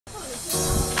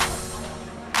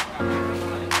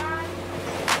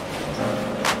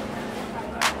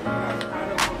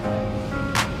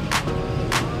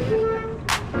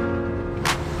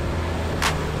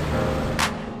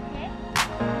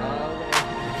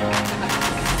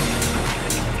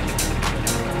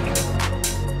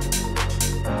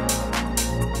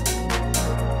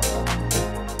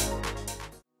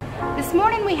This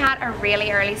morning we had a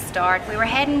really early start. We were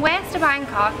heading west of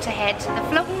Bangkok to head to the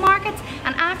floating markets,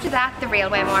 and after that the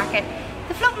railway market.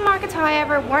 The floating markets,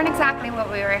 however, weren't exactly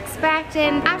what we were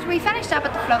expecting. After we finished up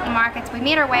at the floating markets, we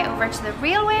made our way over to the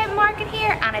railway market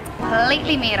here, and it's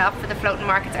completely made up for the floating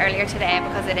markets earlier today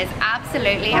because it is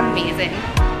absolutely amazing.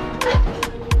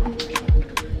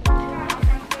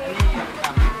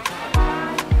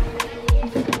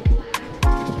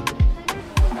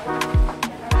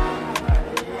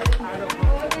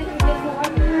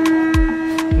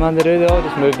 Man, they all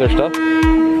just move their stuff.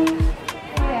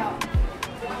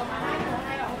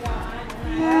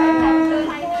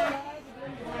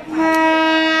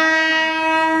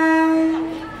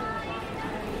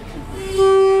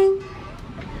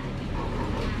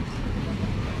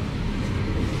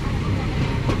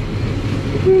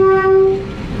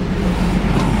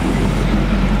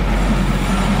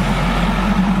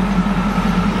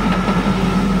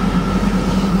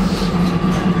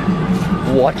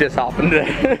 What just happened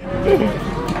there?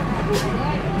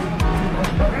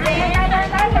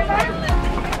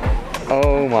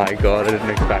 Oh my god, I didn't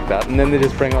expect that. And then they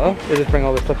just bring all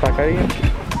the stuff back out again.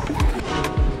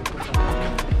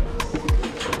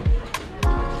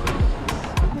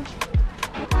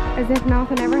 As if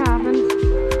nothing ever happened.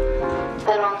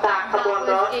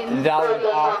 That was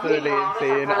absolutely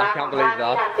insane. I can't believe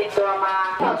that.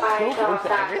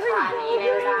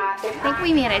 I think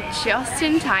we made it just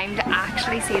in time to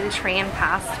actually see the train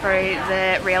pass through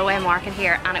the railway market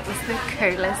here, and it was the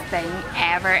coolest thing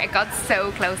ever. It got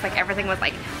so close, like everything was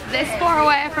like this far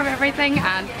away from everything,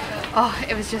 and oh,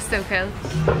 it was just so cool.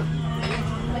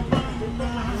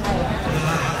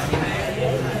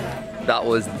 That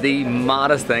was the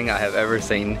maddest thing I have ever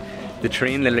seen. The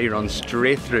train literally runs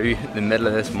straight through the middle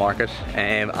of this market,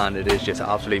 and it is just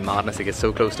absolutely madness. It gets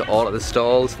so close to all of the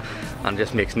stalls and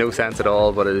just makes no sense at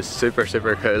all, but it is super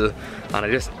cool, and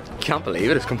I just can't believe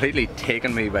it. It's completely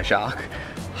taken me by shock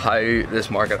how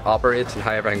this market operates and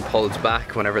how everything pulls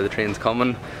back whenever the train's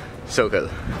coming. So cool.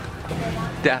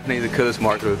 Definitely the coolest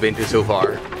market we've been to so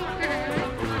far.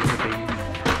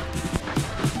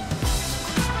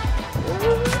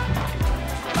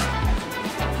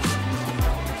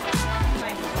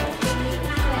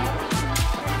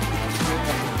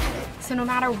 So no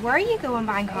matter where you go in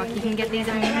Bangkok, you can get these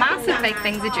massive big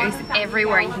things of juice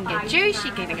everywhere. You can get juice,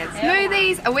 you can get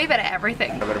smoothies, a wee bit of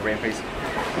everything. A bit of brain piece.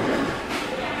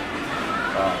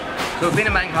 So we've been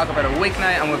in Bangkok about a week now,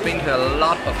 and we've been to a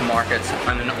lot of markets,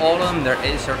 and in all of them there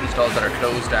is certain stalls that are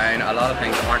closed down. A lot of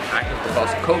things aren't active because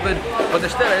of COVID, but there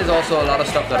still is also a lot of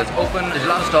stuff that is open. There's a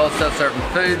lot of stalls still serving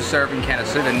food, serving kind of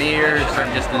souvenirs,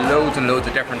 serving just loads and loads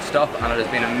of different stuff, and it has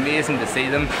been amazing to see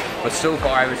them. But so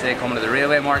far I would say coming to the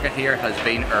railway market here has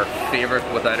been our favourite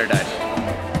without a doubt.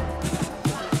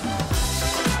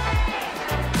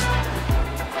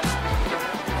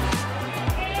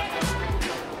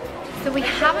 So we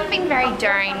haven't been very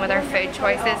daring with our food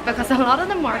choices because a lot of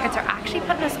the markets are actually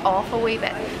putting us off a wee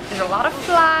bit. There's a lot of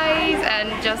flies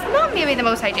and just not maybe the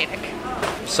most hygienic.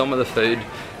 Some of the food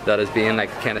that is being like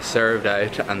kind of served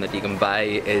out and that you can buy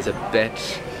is a bit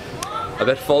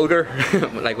vulgar.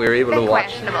 Like we were able to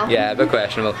watch, yeah, a bit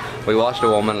questionable. We watched a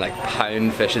woman like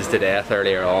pound fishes to death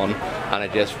earlier on, and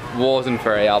it just wasn't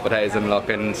very appetizing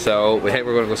looking. So we think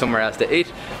we're going to go somewhere else to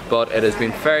eat. But it has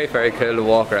been very cool to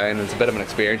walk around. It's a bit of an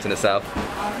experience in itself.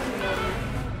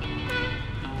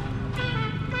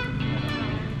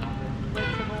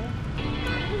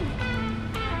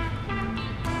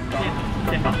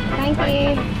 Thank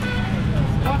you.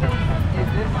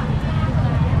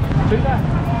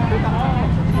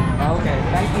 Okay,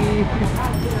 thank you.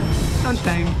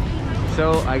 Lunchtime.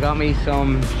 So I got me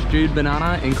some stewed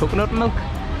banana in coconut milk.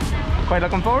 Quite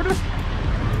looking forward to it.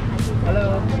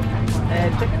 Hello.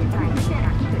 Chicken.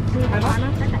 How much?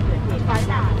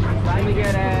 Can we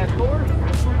get 4?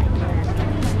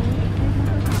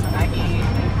 Thank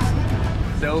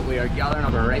you. So we are gathering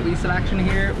up a right wee selection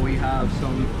here. We have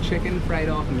some chicken fried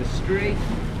off in the street.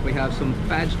 We have some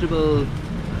vegetable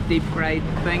deep fried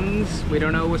things, we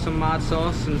don't know, with some mad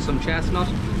sauce and some chestnut,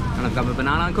 and I've got my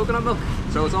banana and coconut milk,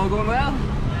 so it's all going well.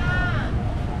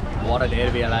 What a day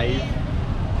to be alive.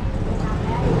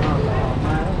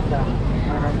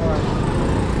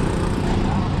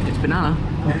 It's banana.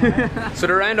 So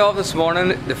to round off this morning,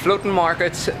 the floating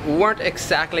markets weren't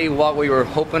exactly what we were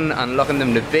hoping and looking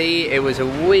them to be. It was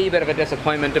a wee bit of a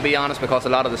disappointment, to be honest, because a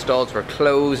lot of the stalls were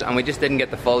closed and we just didn't get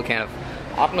the full kind of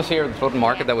atmosphere of the floating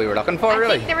market that we were looking for,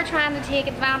 really. I think they were trying to take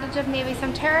advantage of maybe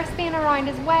some tourists being around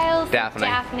as well. So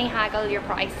definitely haggle your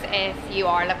price if you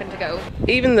are looking to go.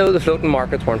 Even though the floating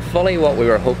markets weren't fully what we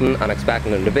were hoping and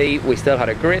expecting them to be, we still had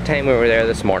a great time when we were there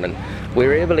this morning. We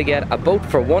were able to get a boat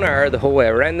for 1 hour the whole way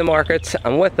around the markets,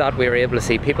 and with that we were able to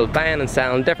see people buying and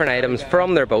selling different items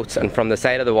from their boats and from the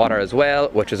side of the water as well,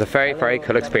 which was a very, very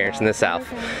cool experience in itself.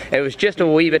 It was just a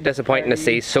wee bit disappointing to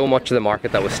see so much of the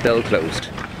market that was still closed.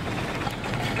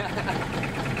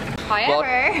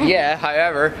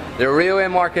 However, the railway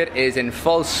market is in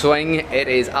full swing. It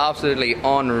is absolutely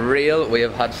unreal. We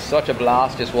have had such a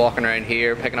blast just walking around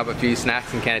here, picking up a few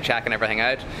snacks and kind of checking everything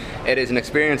out. It is an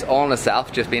experience all in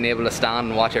itself, just being able to stand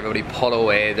and watch everybody pull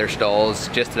away their stalls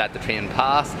just to let the train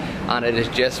pass, and it is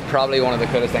just probably one of the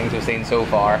coolest things we've seen so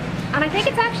far. And I think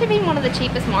it's actually been one of the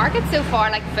cheapest markets so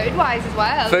far, like food-wise as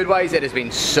well. Food-wise, it has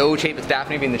been so cheap. It's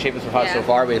definitely been the cheapest we've had so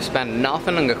far. We've spent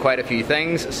nothing and got quite a few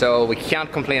things, so we can't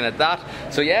complain at that.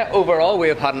 So yeah, overall we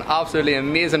have had an absolutely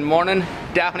amazing morning.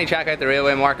 Definitely check out the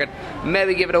railway market.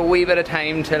 Maybe give it a wee bit of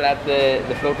time to let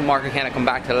the floating market kind of come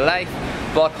back to life.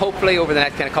 But hopefully over the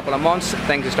next kind of couple of months,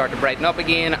 things will start to brighten up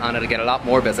again and it'll get a lot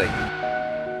more busy.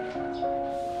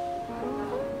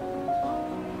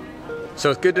 So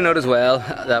it's good to note as well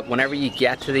that whenever you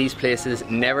get to these places,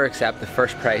 never accept the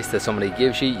first price that somebody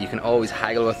gives you. You can always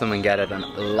haggle with them and get it a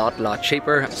lot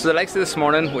cheaper. So the likes of this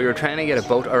morning, we were trying to get a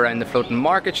boat around the floating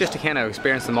market just to kind of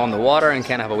experience them on the water and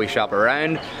kind of have a wee shop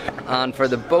around. And for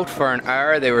the boat for an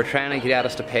hour, they were trying to get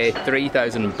us to pay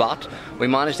 3,000 baht. We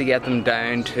managed to get them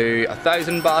down to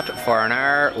 1,000 baht for an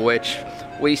hour, which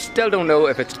we still don't know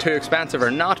if it's too expensive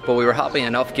or not, but we were happy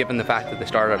enough given the fact that they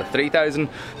started out at 3,000.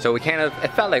 So it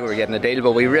felt like we were getting a deal,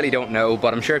 but we really don't know.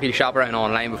 But I'm sure if you shop around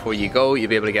online before you go, you'll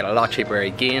be able to get a lot cheaper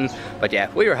again. But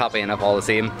yeah, we were happy enough all the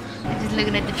same. I'm just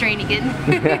looking at the train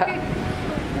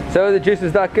again. So the juice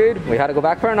is that good. We had to go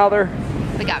back for another.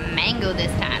 We got mango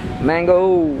this time.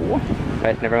 Mango.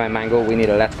 Right, never mind mango. We need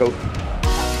a let's go.